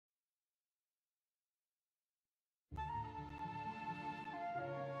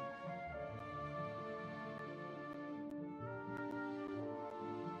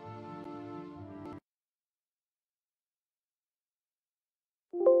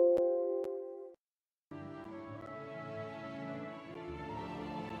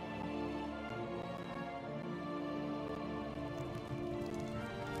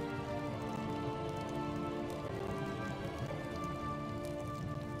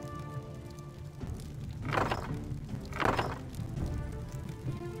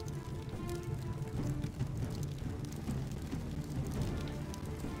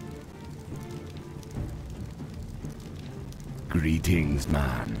Greetings,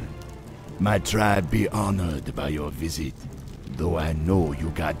 man. My tribe be honored by your visit, though I know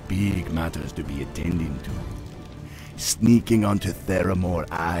you got big matters to be attending to. Sneaking onto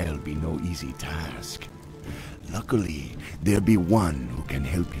Theramore Isle be no easy task. Luckily, there'll be one who can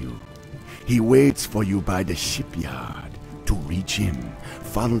help you. He waits for you by the shipyard. To reach him,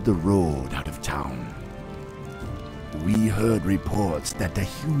 follow the road out of town. We heard reports that the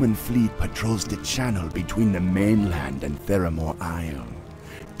human fleet patrols the channel between the mainland and Theramore Isle.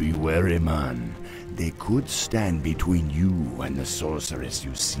 Be wary, man. They could stand between you and the sorceress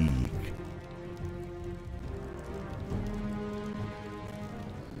you seek.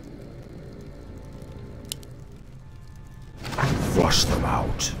 Flush them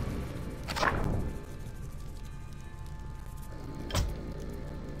out.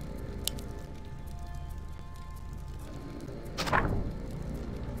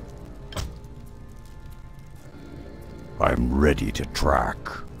 I'm ready to track.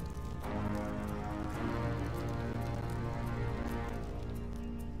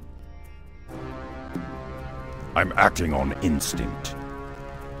 I'm acting on instinct.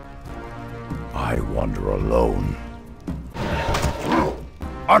 I wander alone.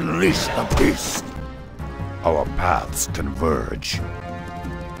 Unleash the beast! Our paths converge.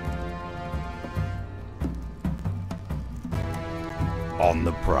 On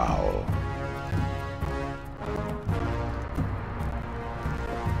the prowl.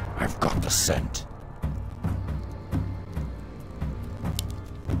 I've got the scent.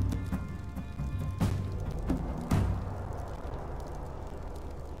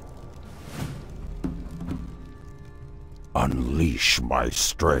 Unleash my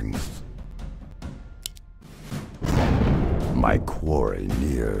strength. My quarry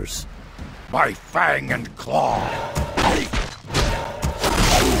nears. My fang and claw.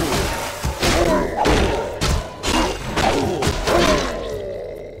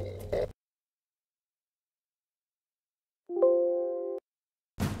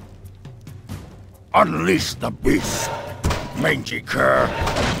 Unleash the beast, mangy cur.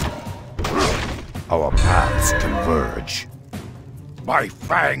 Our paths converge. My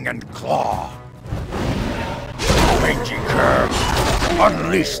fang and claw. Mangy cur,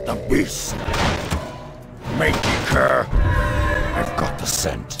 unleash the beast. Mangy cur, I've got the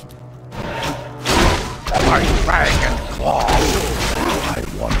scent. My fang and claw. I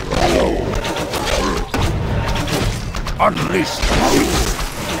wander alone. Unleash the beast.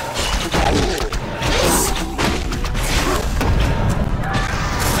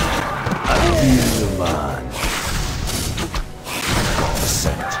 Feel the man. I've got the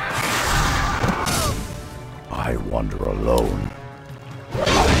scent. I wander alone.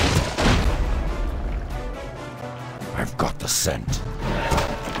 I've got the scent.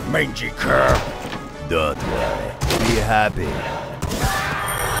 Mangy cur. Don't worry. Be happy.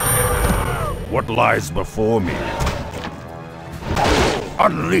 What lies before me?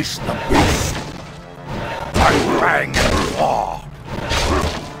 Unleash the beast. My fang and claw.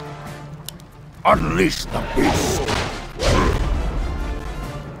 Unleash the beast!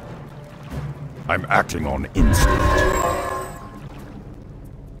 I'm acting on instinct.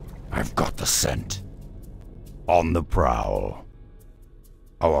 I've got the scent. On the prowl.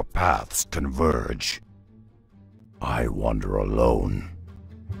 Our paths converge. I wander alone.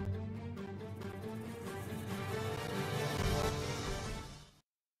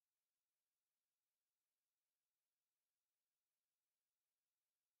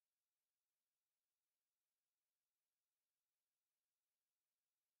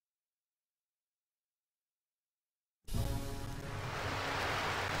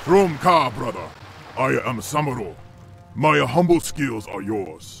 From Ka, brother. I am Samuro. My humble skills are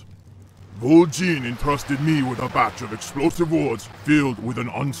yours. Vol'jin entrusted me with a batch of explosive wards filled with an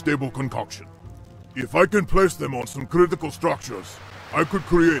unstable concoction. If I can place them on some critical structures, I could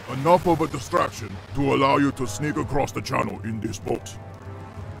create enough of a distraction to allow you to sneak across the channel in this boat.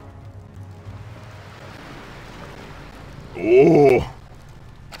 Oh!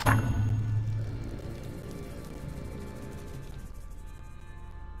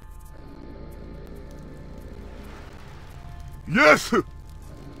 Yes!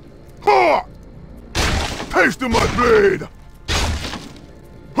 Ha! Taste my blade!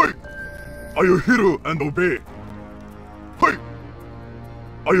 Hey! Are you hear and obey? Hey!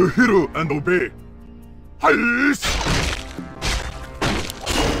 Are you hear and obey? Heis!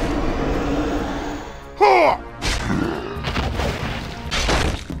 Ha!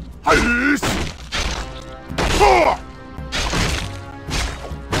 Heis! Ha!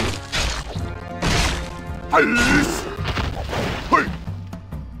 Heis! Hey!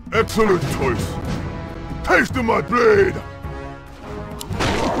 Excellent choice. Taste my blade.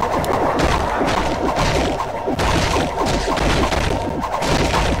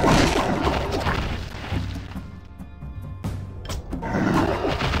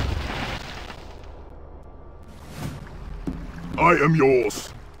 I am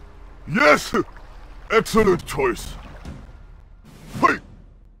yours. Yes! Excellent choice. Hey!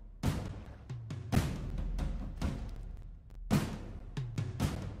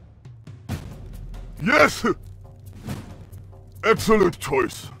 Yes! Excellent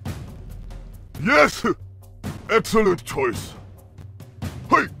choice. Yes! Excellent choice.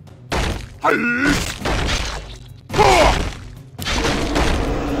 Hey! Hey! Ha!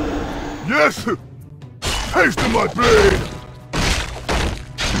 Yes! Taste of my blade!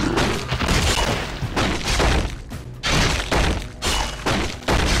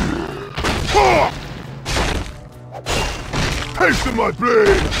 Ha! Taste of my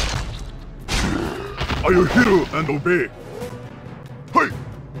blade! Are you hero and obey? Hey!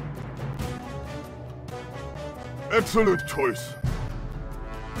 Excellent choice.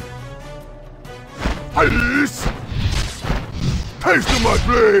 Ice! Taste of my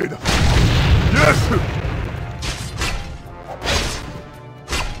blade! Yes!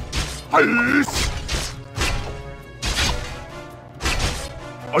 Ice!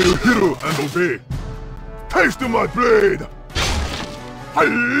 Are you hero and obey? Taste of my blade!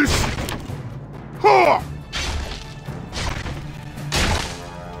 Ice! Ha!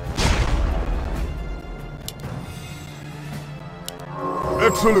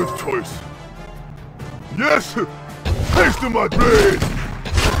 Excellent choice. Yes! Taste of my blade!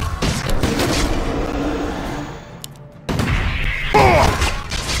 Ha!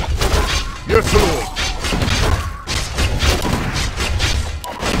 Yes, Lord!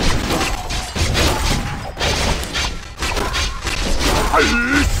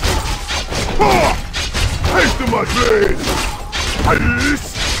 Ice! Ha! Taste of my blade! Ice!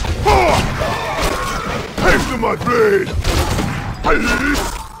 Ha! Taste of my blade! Ice!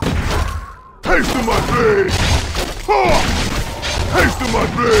 Taste of my blade! Ha! Taste of my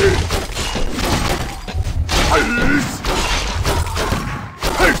blade! Ice!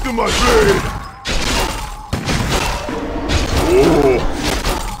 Taste of my blade! Oh!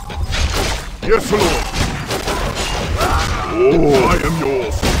 Yes, Lord! Oh, I am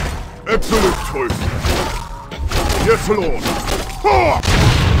yours! Excellent choice! Yes, Lord! Ha!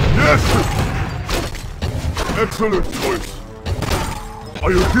 Yes! Excellent choice!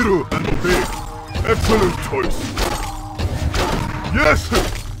 Are you hero and obey? Excellent choice! Yes!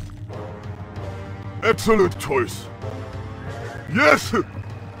 Excellent choice! Yes! Hey!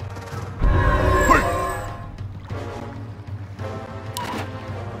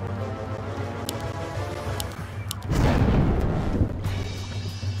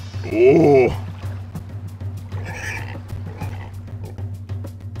 Oh!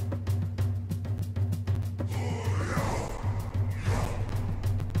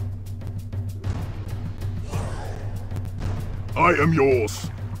 I am yours.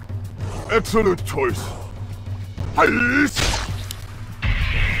 Excellent choice. Ice!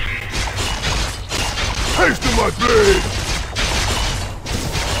 Taste of my blade!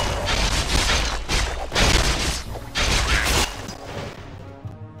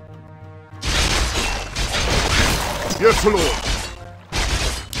 Yes, Lord.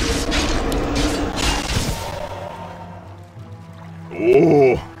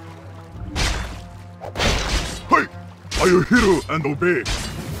 Oh! Hey! Are you hero and obey?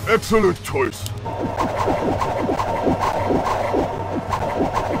 Excellent choice.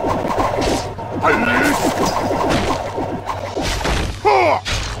 Ice! Ha!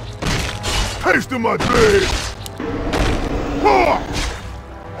 Taste of my blade! Ha!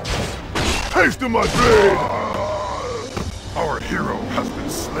 Taste of my blade! Our hero has been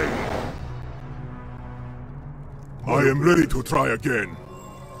slain. I am ready to try again.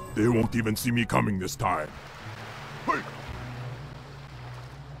 They won't even see me coming this time. Hey!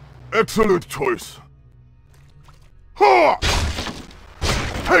 Excellent choice. Ha!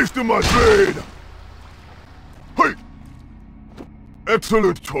 Taste of my blade! Hey!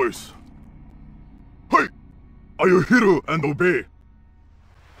 Excellent choice. Hey! Are you hero and obey?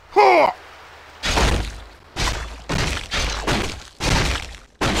 Ha!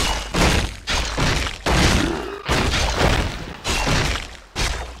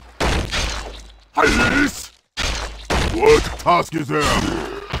 Ice! What task is there?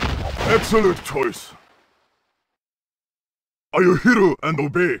 Excellent choice. Are you hero and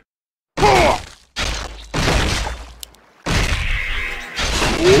obey? Ha!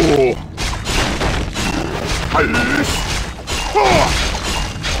 Oh! Ice! Ha!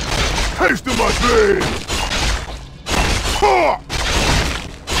 Taste of my blade! Ha!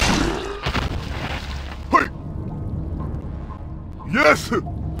 Hey! Yes!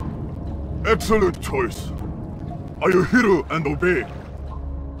 Excellent choice. Are you hero and obey?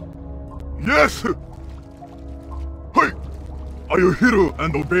 Yes! Hey! Are you hear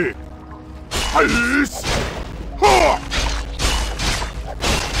and obey? Yes! Ha!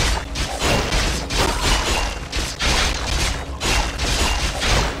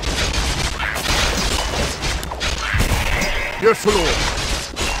 Yes, Lord.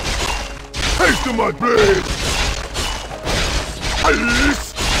 Taste of my blade.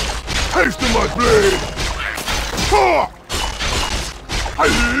 Yes. Taste of my blade. Ha!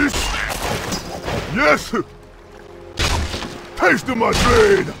 Yes. Yes. Taste of my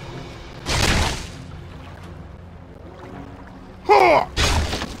blade. Ha!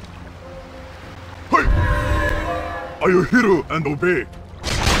 Hey! Are you hear and obey?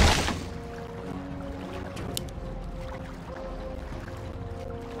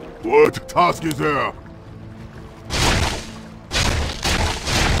 What task is there?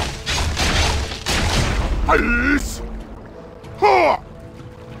 Yes! Ha!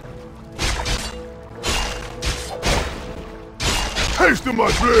 Taste of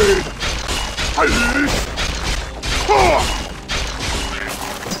my blade! Yes! Ha!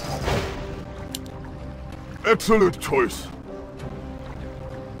 Excellent choice.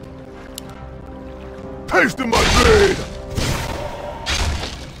 Taste of my blade!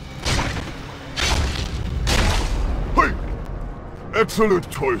 Excellent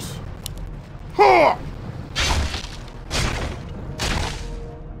choice. Ha!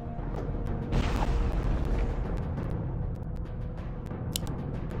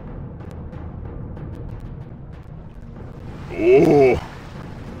 Oh!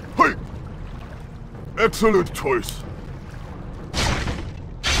 Hey! Excellent choice.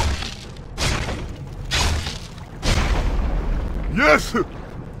 Yes!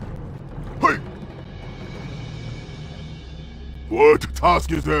 Hey! What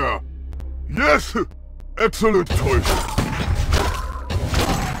task is there? Yes! Excellent choice!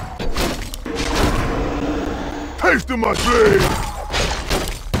 Taste of my blade!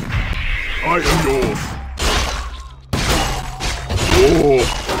 I am yours! Oh!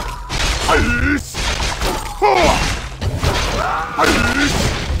 Ice! Ha! Ice!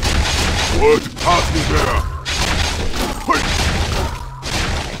 What task is there? Hey!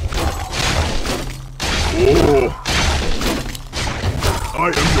 Oh! I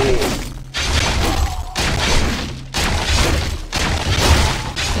am yours.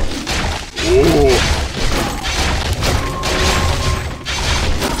 Oh!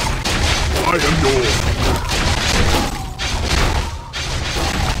 I am yours.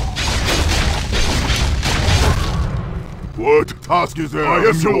 What task is there? I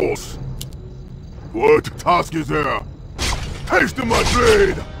am yours. What task is there? Taste of my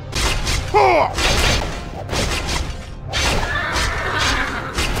blade! Ha!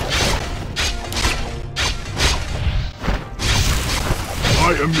 I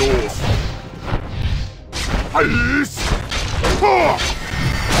am yours. Yes! Ha!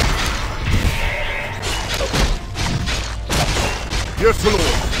 Yes, Lord.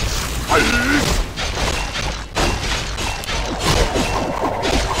 Yes!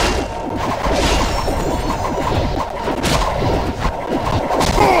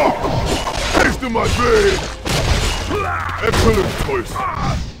 Ha! Taste of my blade! Excellent choice.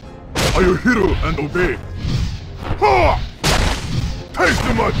 Are you hear and obey? Ha! Taste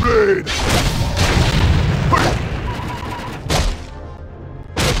of my blade!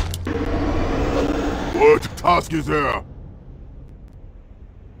 What task is there?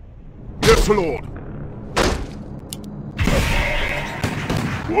 Yes, Lord!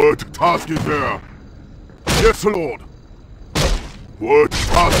 What task is there? Yes, Lord! What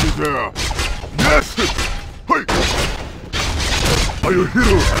task is there? Yes! Hey! Are you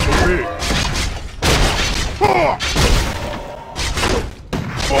here and obey? Ha!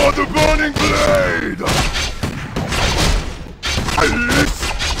 For the burning blade! Yes!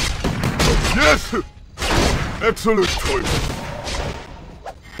 Yes! Excellent choice!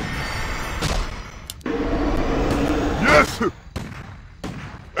 Yes!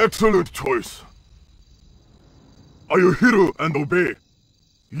 Excellent choice! Are you here and obey?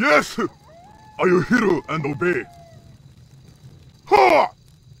 Yes! Are you here and obey? Ha!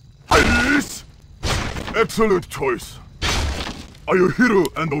 Yes! Excellent choice! Are you here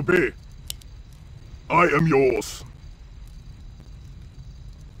and obey? I am yours.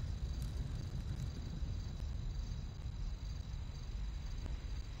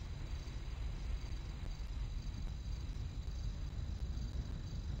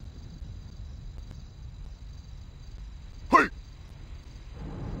 Hey!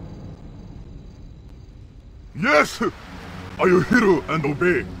 Yes! Are you here and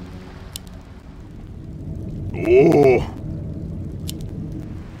obey? Oh!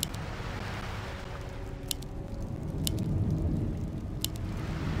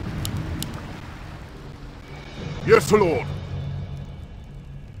 Yes, Lord.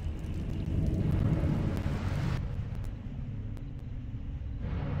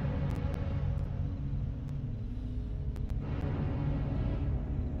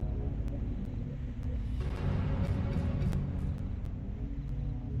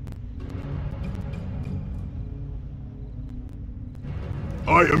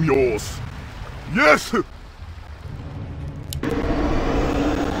 I am yours. Yes!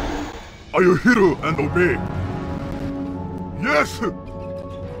 Are you hear and obey? Yes!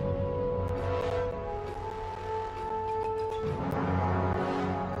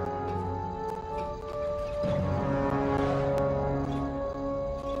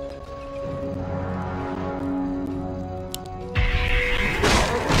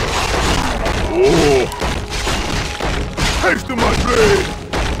 Oh! Taste of my blade!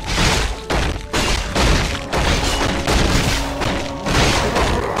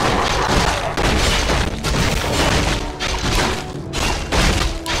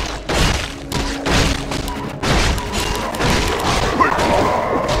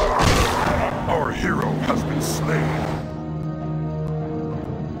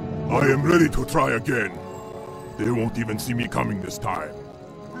 I am ready to try again. They won't even see me coming this time.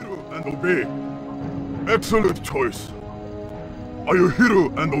 Hear and obey. Excellent choice. Are you hear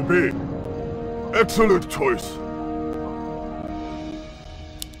and obey? Excellent choice.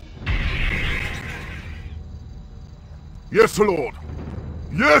 Yes, Lord.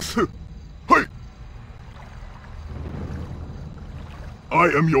 Yes! Hey! I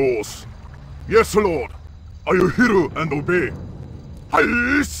am yours. Yes, Lord. Are you hear and obey?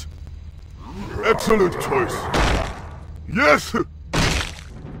 Yes! Excellent choice. Yes!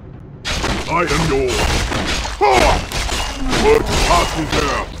 I am yours. Ah! Word to pass me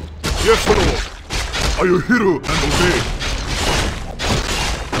there. Yes, Lord. Are you hear and obey?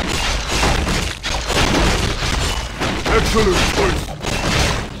 Excellent choice.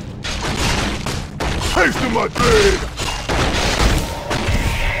 Taste of my blade.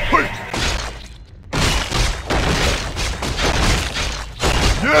 Hey!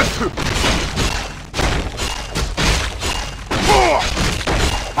 Yes!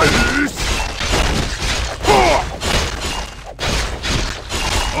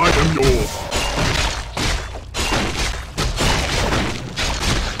 I am yours.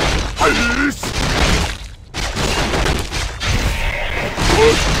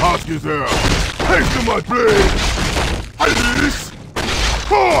 What task is there? Taste of my blade.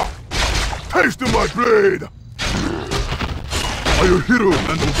 Taste of my blade. Are you hear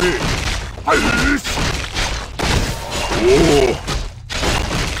and obey? Oh!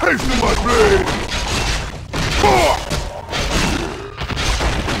 Taste of my blade!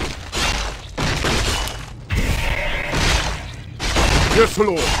 Yes,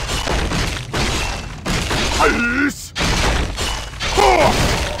 Lord! Ice!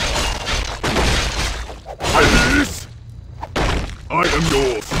 Ice! I am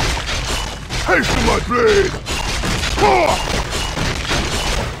yours! Taste of my blade!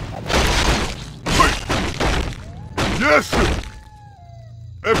 Yes!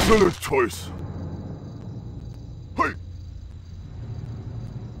 Excellent choice! Hey!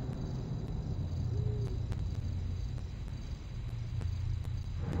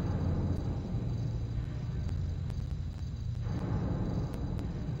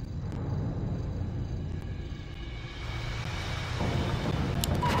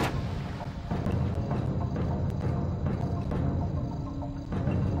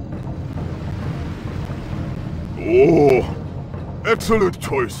 Oh! Excellent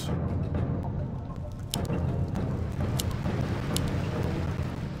choice!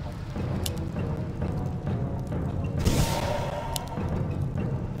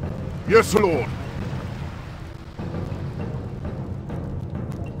 Yes, Lord!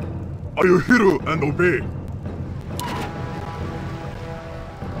 Are you hear and obey?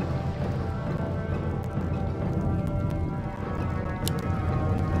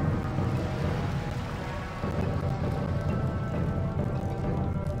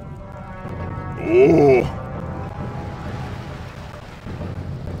 Oh!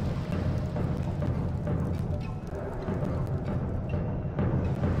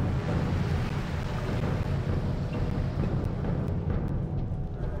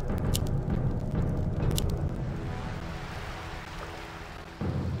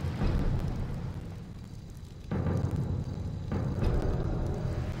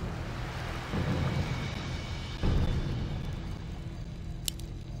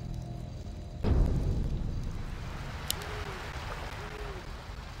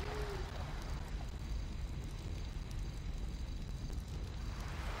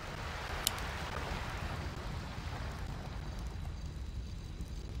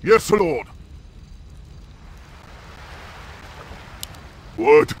 Yes, Lord.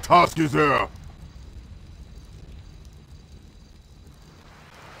 What task is there?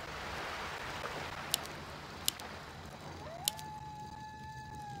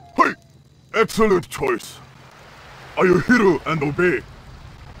 Hey! Excellent choice. Are you hero and obey?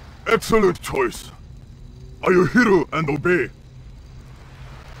 Excellent choice. Are you hero and obey?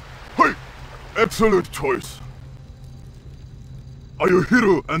 Hey! Excellent choice. Are you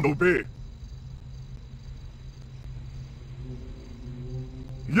hero and obey?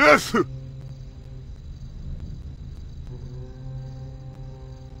 Yes!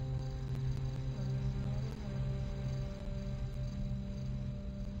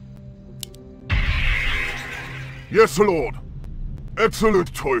 Yes, Lord.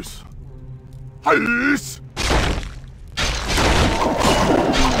 Excellent choice. Yes!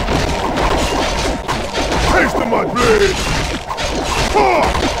 Taste my blade! Ha!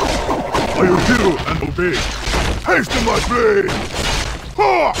 Are you hero and obey? Taste my blade!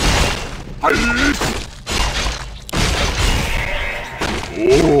 Ha! Yes!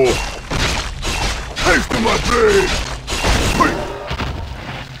 Oh! Taste my blade! Hey!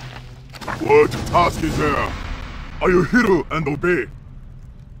 What task is there? Are you hero and obey?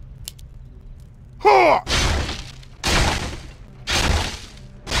 Ha!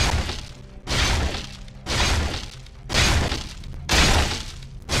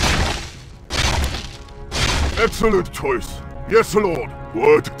 Excellent choice. Yes, Lord.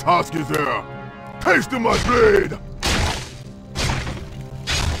 What task is there? Taste my blade!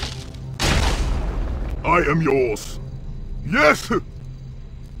 I am yours. Yes!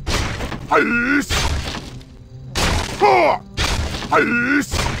 Yes! Ha!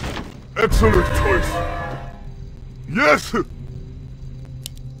 Yes! Excellent choice. Yes!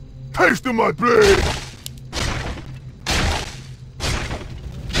 Taste my blade!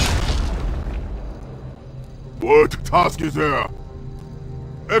 What task is there?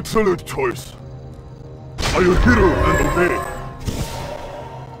 Excellent choice. Are you hero and obey?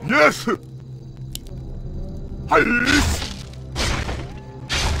 Yes! Yes!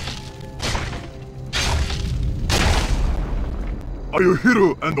 Are you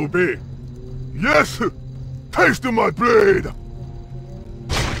hero and obey? Yes! Taste my blade!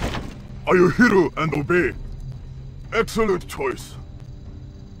 Are you hero and obey? Excellent choice.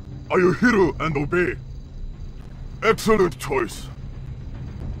 Are you hero and obey? Excellent choice.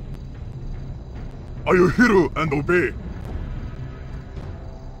 Are you hero and obey?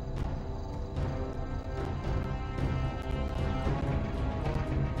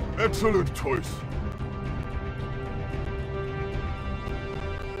 Excellent choice.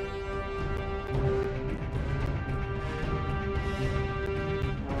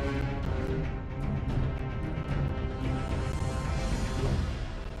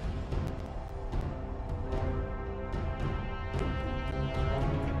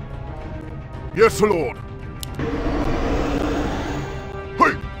 Yes, Lord.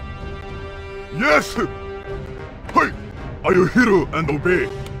 Hey! Yes! Hey! Are you hero and obey?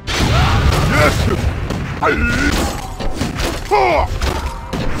 Yes! Hey! Ha!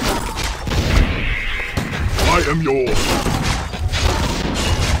 I am yours.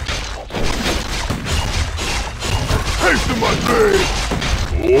 Taste my blade!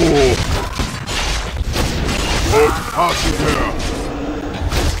 Oh! What task is there?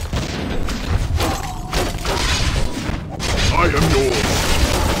 I am yours.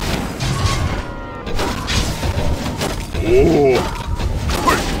 Oh!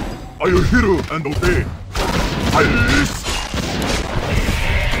 Hey! Are you hero and obey? Yes!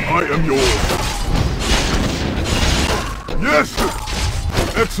 I am yours. Yes!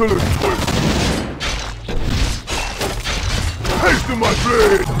 Excellent choice. Taste my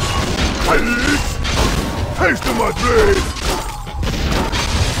blade! Yes! Taste my blade!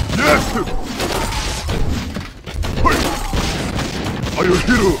 Yes! Are you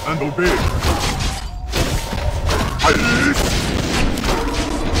hero and obey?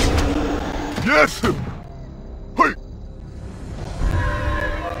 Yes! Hey!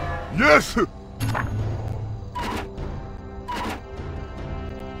 Yes!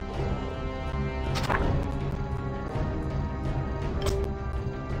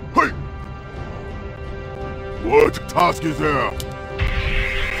 Hey! What task is there?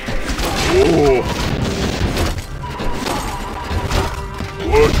 Oh!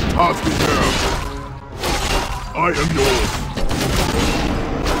 What task is there? I am yours.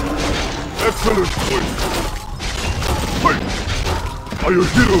 Excellent choice. Hey! Are you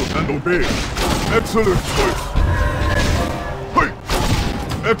hero and obey? Excellent choice. Hey!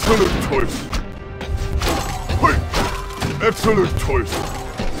 Excellent choice. Hey! Excellent choice.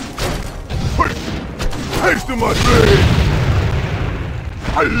 Taste of my blade!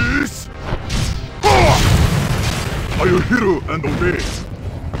 Ice! Are you hero and obey?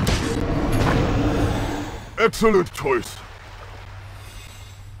 Excellent choice.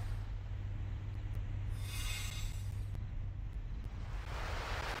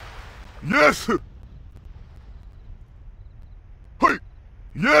 Yes! Hey!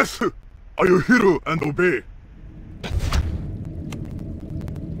 Yes! Are you hero and obey?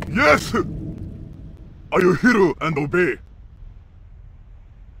 Yes! Are you hero and obey?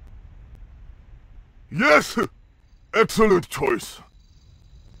 Yes! Excellent choice.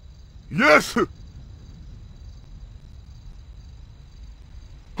 Yes!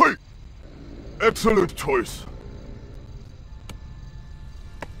 Hey! Excellent choice.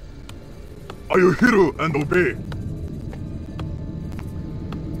 Are you hero and obey?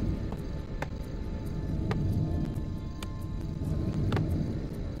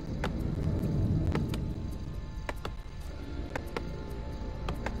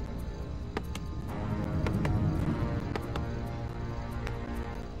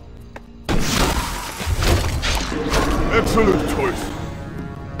 Excellent choice.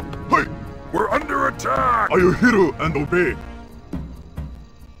 Hey! We're under attack! Are you hero and obey?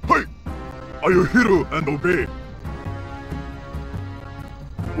 Hey! Are you hero and obey?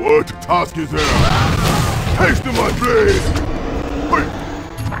 What task is there? Taste of my blade! Hey!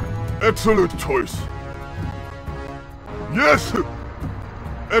 Excellent choice. Yes!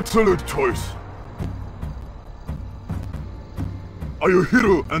 Excellent choice. Are you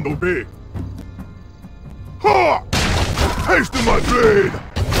hero and obey? Ha! Taste of my blade!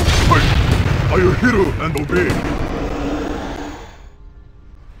 Hey! Are you hero and obey?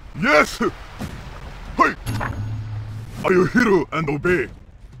 Yes! Hey! Are you hero and obey?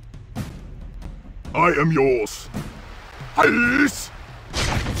 I am yours. Yes!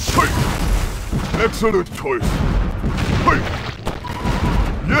 Hey! Excellent choice. Hey!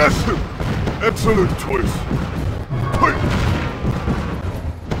 Yes! Excellent choice. Hey!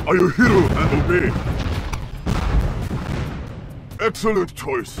 Are you hero and obey? Excellent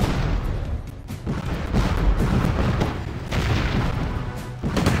choice.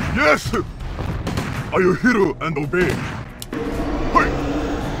 Yes! Are you hero and obey? Hey!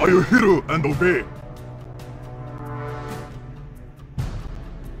 Are you hero and obey?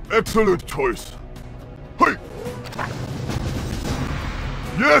 Excellent choice. Hey!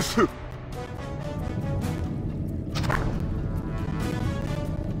 Yes!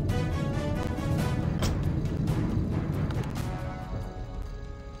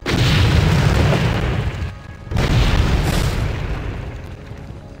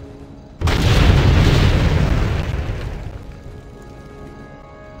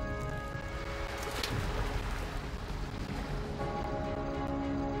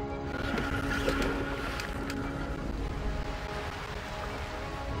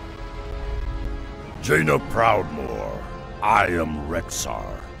 Jaina Proudmoore, I am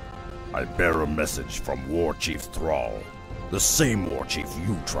Rexxar. I bear a message from War Chief Thrall, the same War Chief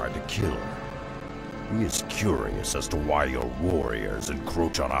you tried to kill. He is curious as to why your warriors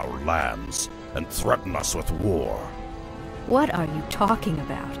encroach on our lands and threaten us with war. What are you talking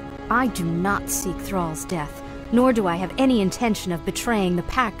about? I do not seek Thrall's death, nor do I have any intention of betraying the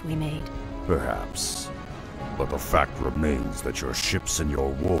pact we made. Perhaps. But the fact remains that your ships and your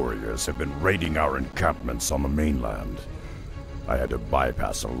warriors have been raiding our encampments on the mainland. I had to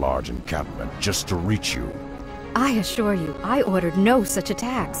bypass a large encampment just to reach you. I assure you, I ordered no such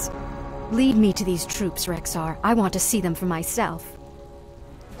attacks. Lead me to these troops, Rexxar. I want to see them for myself.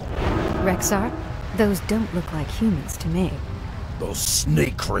 Rexxar, those don't look like humans to me. Those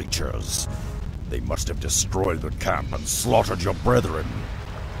snake creatures. They must have destroyed the camp and slaughtered your brethren.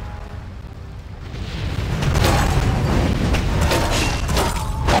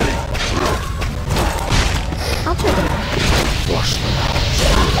 I'll check it out. Flush them out.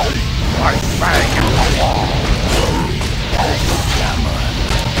 My fang in the wall.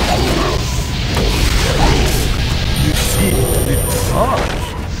 You see, it's hard.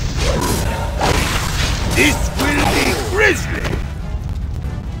 This will be grisly!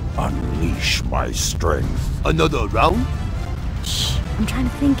 Unleash my strength. Another round? Shh, I'm trying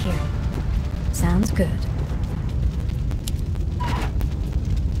to think here. Sounds good.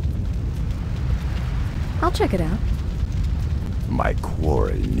 I'll check it out. My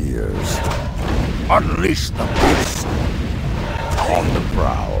quarry nears. Unleash the beast! On the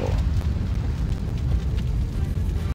prowl.